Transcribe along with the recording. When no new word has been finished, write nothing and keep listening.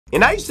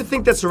And I used to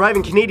think that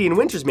surviving Canadian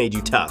winters made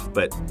you tough,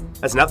 but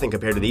that's nothing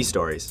compared to these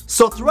stories.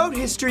 So throughout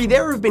history,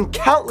 there have been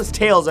countless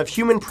tales of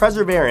human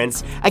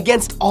perseverance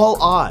against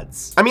all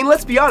odds. I mean,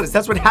 let's be honest,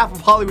 that's what half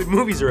of Hollywood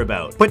movies are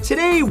about. But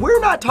today, we're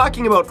not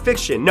talking about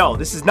fiction. No,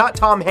 this is not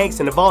Tom Hanks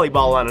in a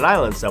volleyball on an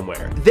island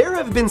somewhere. There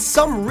have been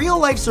some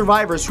real-life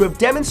survivors who have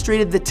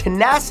demonstrated the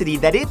tenacity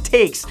that it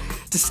takes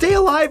to stay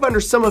alive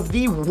under some of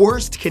the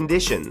worst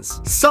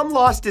conditions. Some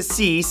lost at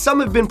sea, some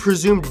have been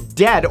presumed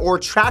dead or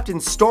trapped in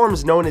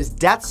storms known as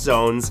death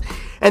zones,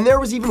 and there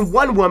was even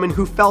one woman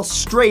who fell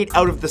straight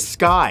out of the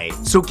sky.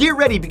 So get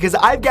ready, because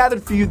I've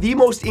gathered for you the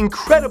most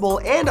incredible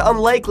and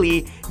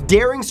unlikely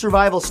daring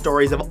survival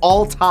stories of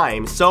all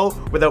time. So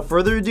without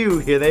further ado,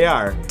 here they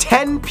are.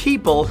 10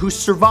 people who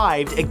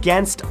survived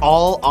against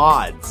all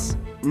odds.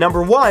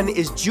 Number 1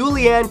 is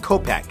Julianne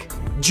Kopec.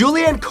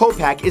 Julianne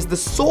Kopec is the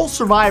sole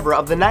survivor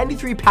of the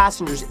 93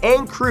 passengers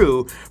and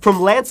crew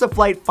from Lanza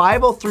Flight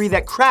 503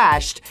 that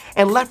crashed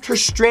and left her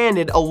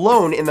stranded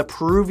alone in the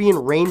Peruvian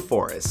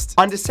rainforest.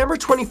 On December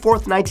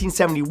 24th,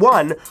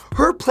 1971,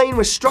 her plane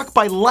was struck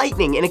by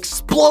lightning and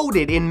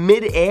exploded in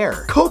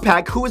mid-air.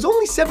 Kopec, who was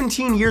only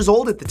 17 years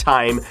old at the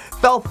time,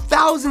 fell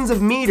thousands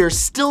of meters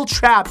still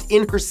trapped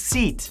in her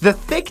seat. The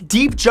thick,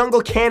 deep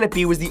jungle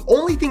canopy was the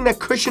only thing that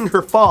cushioned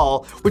her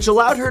fall, which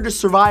allowed her to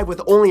survive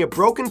with only a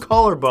broken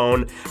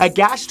collarbone, a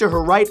gash to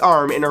her right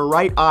arm, and her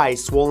right eye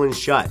swollen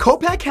shut.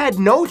 Kopec had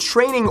no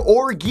training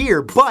or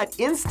gear, but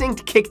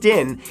instinct kicked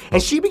in, and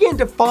she began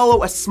to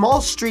follow a small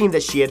stream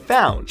that she had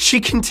found.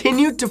 She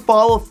continued to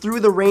follow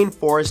through the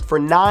rainforest for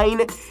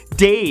 9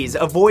 days,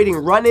 avoiding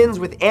run-ins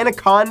with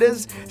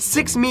anacondas,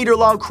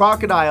 6-meter-long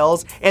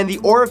crocodiles, and the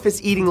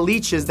orifice-eating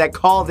leeches that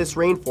call this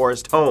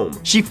rainforest home.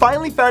 She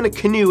finally found a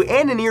canoe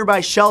and a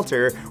nearby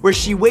shelter, where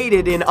she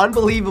waited and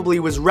unbelievably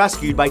was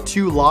rescued by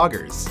 2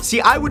 loggers.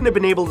 See, I wouldn't have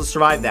been able to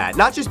survive that,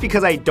 not just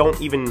because I don't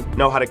even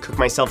know how to cook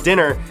myself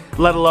dinner,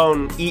 let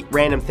alone eat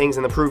random things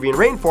in the Peruvian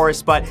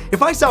rainforest, but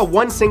if I saw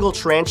one single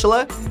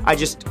tarantula,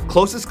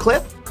 closest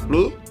cliff,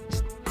 me,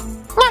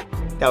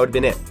 that would have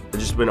been it. It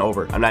just been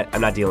over. I'm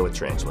not dealing with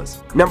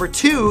tarantulas. Number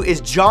 2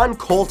 is John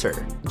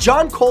Coulter.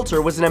 John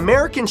Coulter was an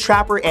American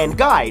trapper and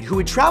guide who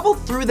had traveled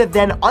through the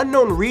then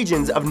unknown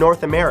regions of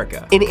North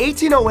America. In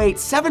 1808,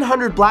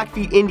 700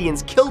 Blackfeet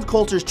Indians killed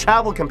Coulter's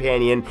travel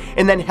companion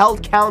and then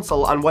held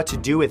counsel on what to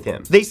do with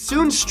him. They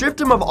soon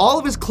stripped him of all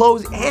of his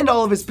clothes and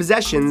all of his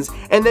possessions,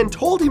 and then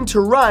told him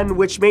to run,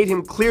 which made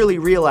him clearly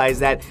realize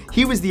that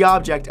he was the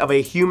object of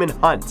a human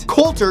hunt.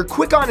 Coulter,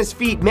 quick on his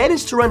feet,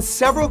 managed to run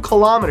several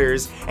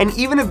kilometers and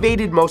even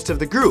evaded most of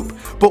the group,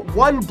 but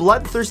one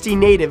bloodthirsty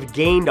native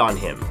gained on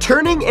him.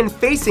 Turning and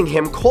facing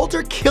him,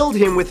 Coulter killed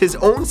him with his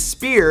own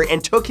spear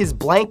and took his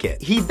blanket.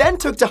 He then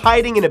took to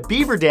hiding in a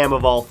beaver dam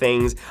of all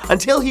things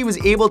until he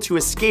was able to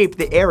escape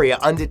the area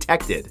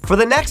undetected. For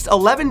the next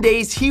 11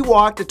 days, he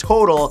walked a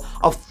total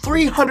of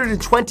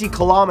 320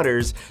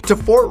 kilometers to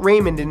Fort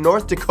Raymond in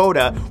North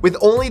Dakota with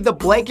only the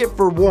blanket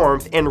for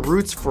warmth and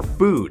roots for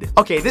food.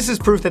 Okay, this is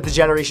proof that the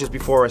generations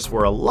before us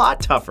were a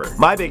lot tougher.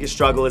 My biggest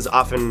struggle is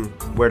often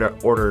where to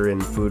order in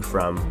food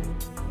from.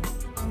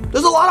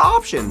 There's a lot of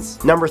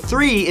options. Number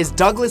 3 is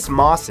Douglas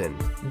Mawson.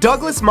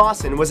 Douglas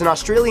Mawson was an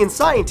Australian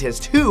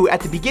scientist who,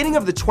 at the beginning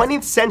of the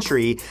 20th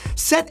century,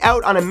 set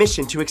out on a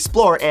mission to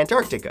explore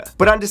Antarctica.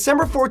 But on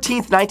December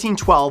 14th,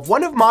 1912,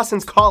 one of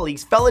Mawson's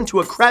colleagues fell into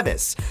a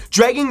crevice,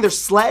 dragging their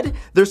sled,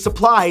 their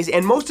supplies,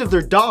 and most of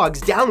their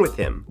dogs down with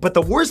him. But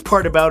the worst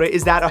part about it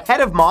is that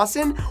ahead of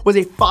Mawson was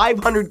a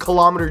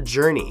 500-kilometer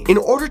journey. In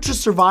order to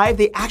survive,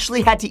 they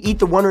actually had to eat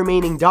the one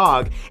remaining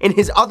dog, and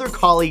his other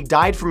colleague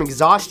died from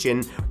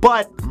exhaustion,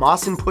 but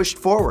Mawson pushed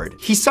forward.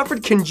 He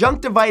suffered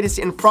conjunctivitis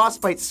and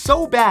frostbite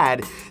so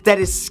bad that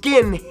his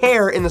skin,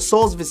 hair, and the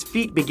soles of his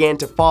feet began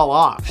to fall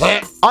off.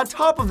 On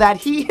top of that,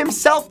 he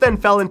himself then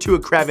fell into a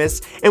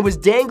crevice and was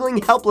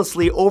dangling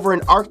helplessly over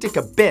an Arctic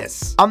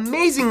abyss.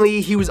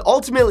 Amazingly, he was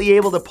ultimately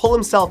able to pull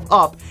himself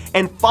up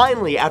and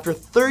finally, after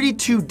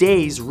 32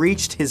 days,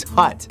 reached his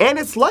hut. And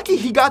it's lucky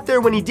he got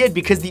there when he did,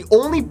 because the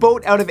only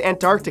boat out of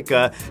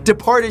Antarctica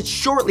departed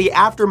shortly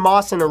after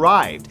Mawson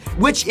arrived,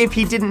 which, if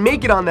he didn't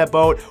make it on that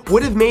boat,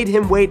 would have made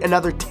him wait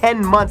another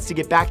 10 months to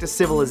get back to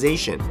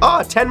civilization.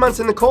 10 months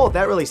in the cold,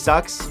 that really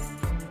sucks.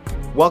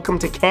 Welcome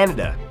to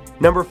Canada.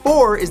 Number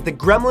 4 is the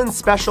Gremlin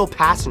Special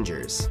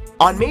Passengers.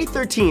 On May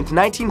 13th,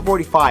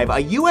 1945, a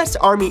U.S.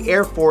 Army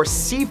Air Force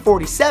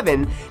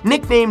C-47,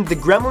 nicknamed the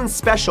Gremlin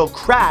Special,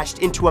 crashed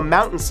into a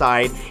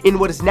mountainside in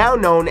what is now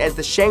known as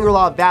the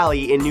Shangri-La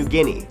Valley in New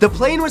Guinea. The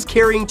plane was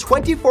carrying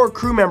 24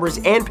 crew members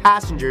and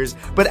passengers,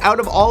 but out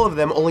of all of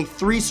them, only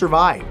 3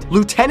 survived.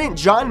 Lieutenant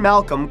John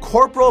Malcolm,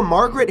 Corporal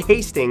Margaret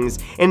Hastings,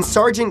 and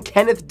Sergeant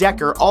Kenneth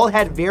Decker all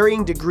had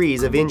varying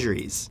degrees of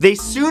injuries. They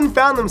soon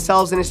found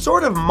themselves in a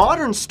sort of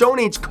modern Stone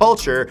Age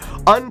culture,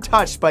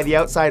 untouched by the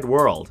outside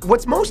world.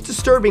 What's most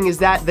disturbing is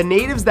that the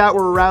natives that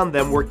were around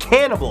them were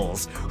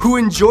cannibals who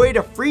enjoyed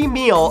a free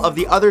meal of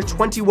the other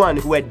 21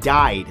 who had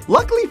died.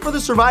 Luckily for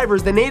the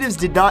survivors, the natives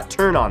did not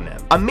turn on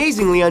them.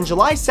 Amazingly, on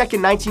July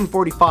 2nd,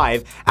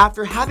 1945,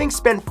 after having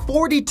spent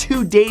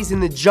 42 days in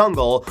the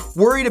jungle,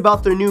 worried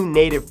about their new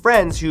native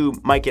friends who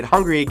might get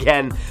hungry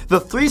again, the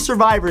 3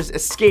 survivors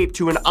escaped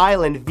to an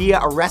island via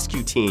a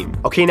rescue team.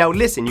 Okay, now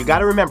listen, you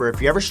gotta remember, if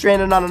you're ever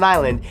stranded on an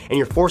island and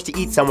you're forced to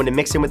eat someone to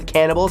mix in with the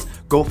cannibals,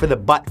 go for the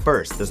butt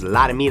first. There's a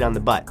lot of meat on the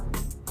butt.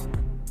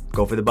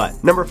 Go for the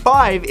butt. Number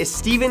 5 is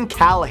Stephen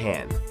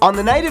Callahan. On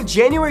the night of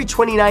January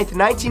 29th,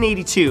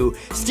 1982,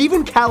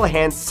 Stephen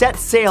Callahan set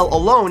sail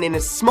alone in a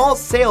small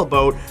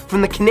sailboat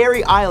from the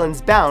Canary Islands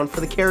bound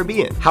for the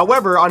Caribbean.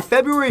 However, on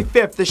February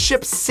 5th, the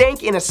ship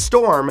sank in a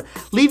storm,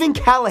 leaving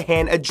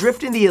Callahan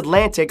adrift in the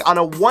Atlantic on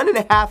a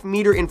 1.5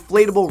 meter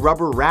inflatable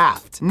rubber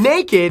raft.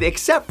 Naked,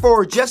 except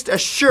for just a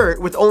shirt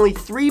with only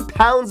 3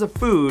 pounds of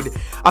food,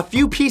 a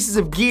few pieces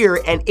of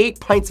gear, and 8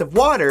 pints of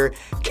water,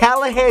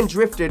 Callahan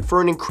drifted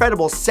for an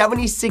incredible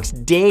 76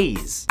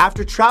 days.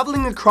 After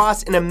traveling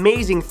across an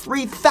amazing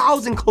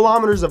 3,000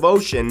 kilometers of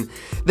ocean,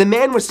 the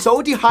man was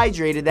so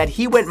dehydrated that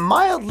he went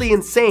mildly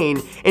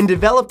insane and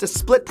developed a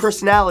split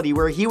personality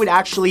where he would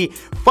actually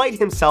fight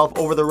himself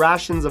over the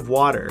rations of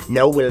water.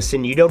 No,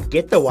 Wilson, you don't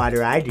get the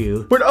water, I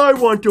do. But I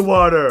want the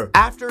water!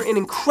 After an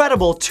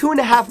incredible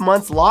 2.5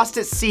 months lost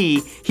at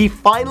sea, he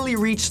finally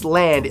reached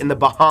land in the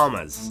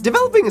Bahamas.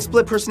 Developing a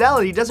split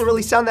personality doesn't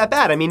really sound that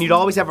bad. I mean, you'd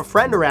always have a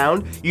friend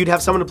around, you'd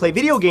have someone to play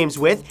video games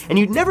with, and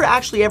you'd never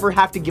actually ever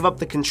have to give up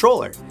the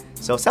controller.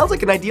 So sounds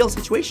like an ideal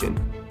situation.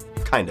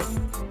 Kind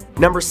of.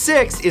 Number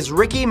 6 is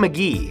Ricky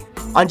McGee.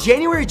 On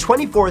January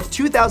 24th,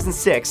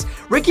 2006,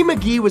 Ricky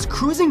McGee was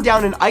cruising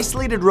down an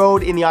isolated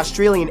road in the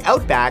Australian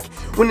outback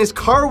when his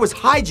car was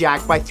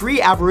hijacked by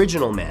 3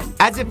 Aboriginal men.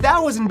 As if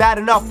that wasn't bad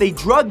enough, they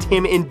drugged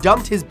him and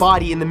dumped his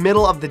body in the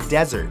middle of the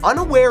desert.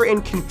 Unaware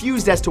and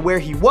confused as to where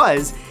he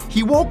was,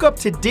 he woke up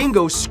to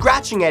dingoes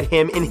scratching at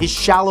him in his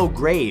shallow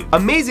grave.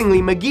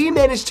 Amazingly, McGee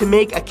managed to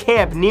make a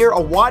camp near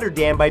a water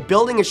dam by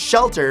building a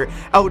shelter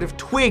out of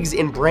twigs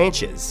and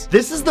branches.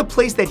 This is the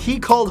place that he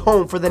called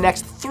home for the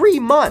next 3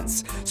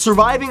 months,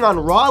 surviving on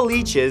raw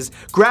leeches,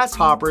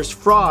 grasshoppers,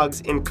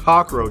 frogs, and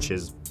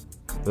cockroaches.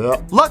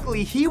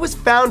 Luckily, he was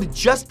found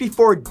just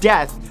before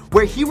death,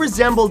 where he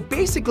resembled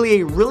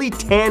basically a really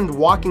tanned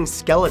walking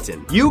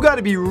skeleton. You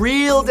gotta be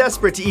real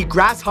desperate to eat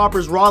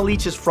grasshoppers, raw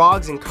leeches,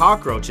 frogs, and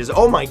cockroaches.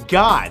 Oh my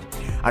god.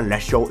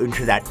 Unless you're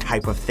into that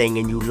type of thing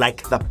and you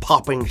like the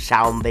popping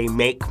sound they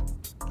make.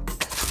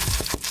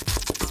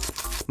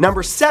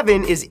 Number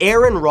 7 is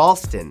Aaron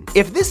Ralston.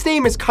 If this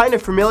name is kind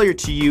of familiar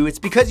to you, it's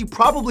because you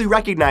probably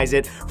recognize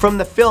it from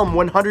the film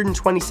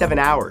 127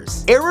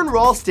 Hours. Aaron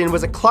Ralston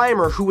was a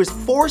climber who was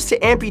forced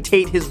to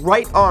amputate his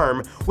right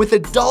arm with a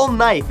dull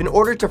knife in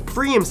order to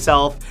free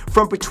himself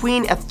from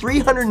between a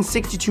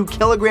 362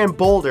 kilogram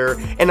boulder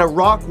and a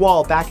rock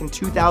wall back in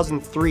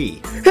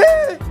 2003.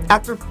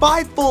 After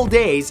 5 full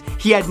days,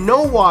 he had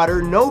no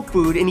water, no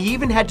food, and he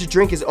even had to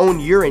drink his own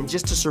urine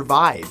just to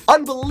survive.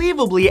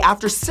 Unbelievably,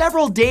 after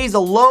several days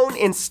alone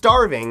and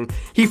starving,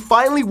 he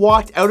finally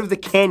walked out of the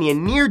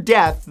canyon near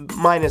death,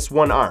 minus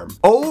 1 arm.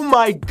 Oh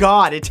my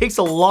god, it takes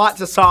a lot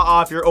to saw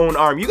off your own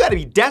arm. You gotta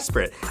be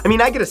desperate. I mean,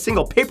 I get a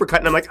single paper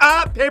cut and I'm like,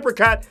 paper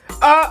cut,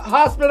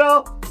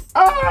 hospital,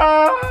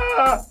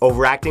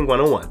 Overacting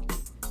 101.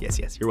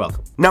 Yes, you're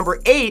welcome. Number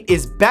 8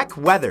 is Beck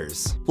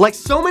Weathers. Like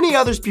so many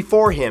others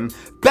before him,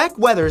 Beck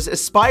Weathers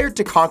aspired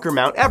to conquer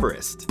Mount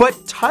Everest.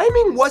 But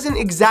timing wasn't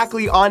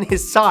exactly on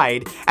his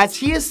side, as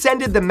he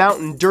ascended the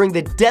mountain during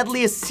the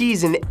deadliest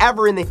season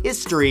ever in the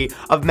history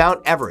of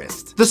Mount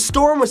Everest. The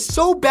storm was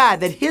so bad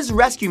that his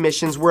rescue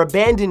missions were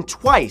abandoned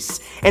twice,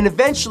 and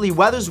eventually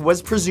Weathers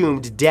was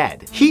presumed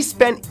dead. He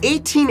spent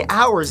 18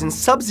 hours in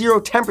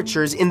sub-zero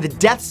temperatures in the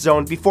death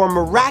zone before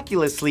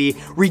miraculously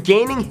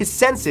regaining his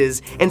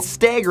senses and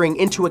staggering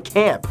into a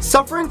camp.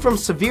 Suffering from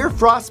severe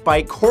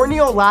frostbite,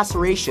 corneal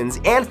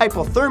lacerations, and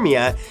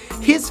hypothermia,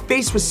 his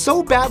face was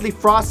so badly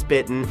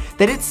frostbitten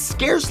that it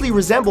scarcely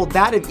resembled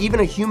that of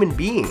even a human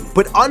being.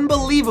 But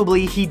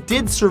unbelievably, he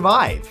did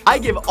survive. I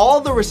give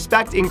all the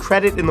respect and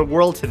credit in the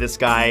world to this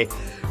guy,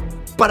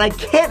 but I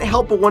can't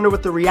help but wonder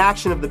what the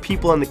reaction of the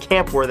people in the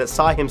camp were that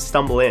saw him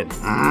stumble in.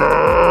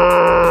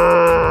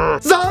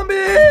 Zombie!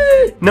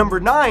 Number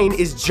 9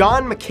 is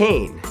John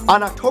McCain.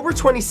 On October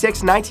 26,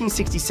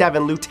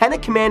 1967,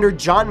 Lieutenant Commander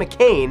John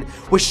McCain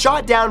was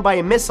shot down by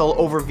a missile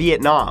over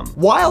Vietnam.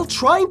 While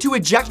trying to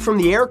eject from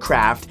the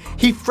aircraft,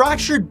 he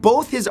fractured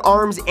both his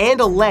arms and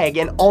a leg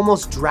and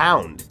almost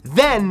drowned.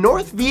 Then,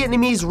 North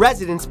Vietnamese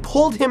residents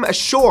pulled him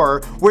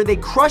ashore where they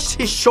crushed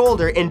his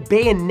shoulder and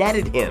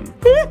bayoneted him.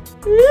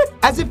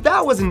 As if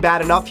that wasn't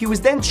bad enough, he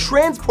was then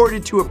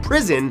transported to a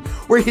prison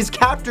where his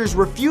captors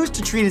refused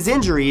to treat his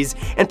injuries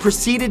and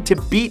proceeded to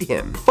beat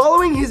him.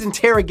 Following his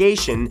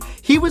interrogation,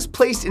 he was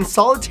placed in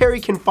solitary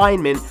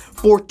confinement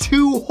for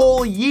 2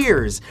 whole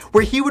years,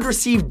 where he would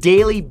receive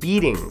daily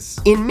beatings.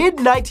 In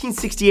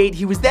mid-1968,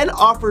 he was then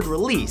offered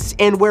release,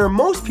 and where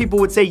most people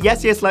would say,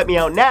 yes, let me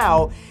out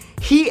now,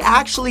 He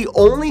actually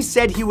only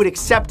said he would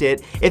accept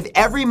it if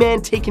every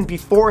man taken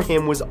before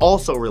him was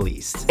also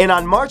released. And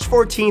on March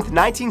 14th,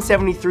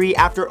 1973,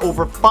 after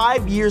over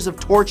 5 years of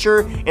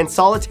torture and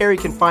solitary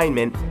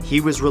confinement,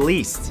 he was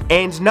released.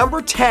 And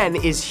number 10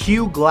 is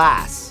Hugh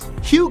Glass.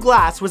 Hugh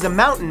Glass was a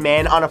mountain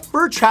man on a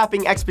fur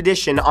trapping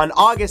expedition on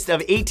August of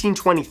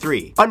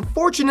 1823.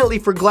 Unfortunately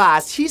for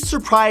Glass, he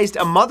surprised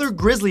a mother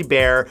grizzly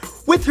bear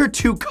with her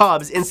 2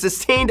 cubs and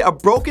sustained a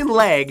broken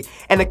leg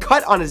and a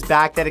cut on his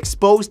back that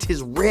exposed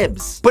his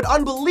ribs. But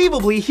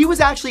unbelievably, he was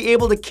actually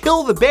able to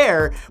kill the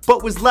bear,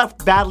 but was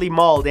left badly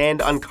mauled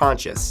and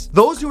unconscious.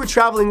 Those who were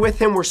traveling with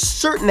him were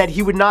certain that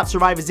he would not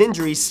survive his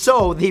injuries,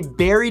 so they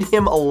buried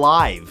him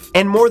alive.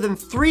 And more than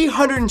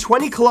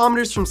 320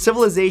 kilometers from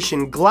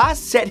civilization, Glass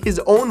set his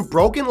own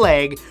broken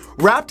leg,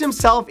 wrapped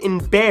himself in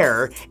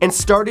bear, and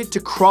started to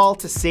crawl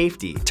to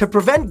safety. To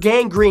prevent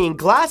gangrene,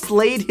 Glass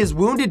laid his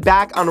wounded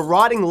back on a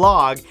rotting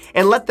log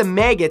and let the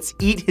maggots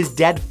eat his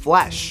dead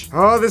flesh.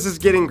 Oh, this is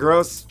getting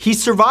gross. He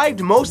survived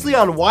mostly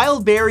on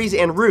wild berries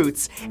and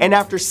roots, and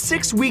after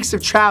 6 weeks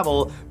of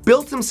travel,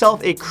 built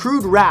himself a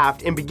crude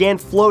raft and began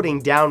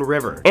floating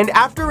downriver. And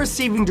after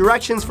receiving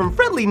directions from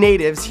friendly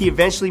natives, he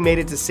eventually made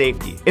it to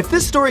safety. If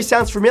this story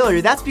sounds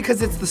familiar, that's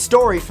because it's the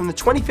story from the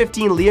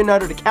 2015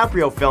 Leonardo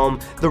DiCaprio film,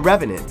 The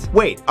Revenant.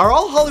 Wait, are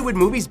all Hollywood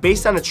movies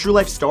based on a true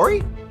life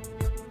story?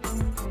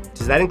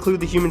 Does that include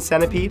the human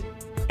centipede?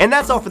 And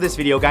that's all for this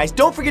video, guys.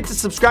 Don't forget to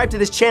subscribe to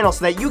this channel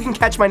so that you can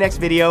catch my next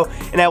video,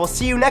 and I will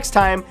see you next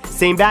time.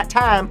 Same bat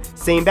time,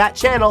 same bat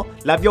channel.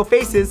 Love your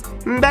faces.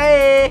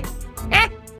 Bye!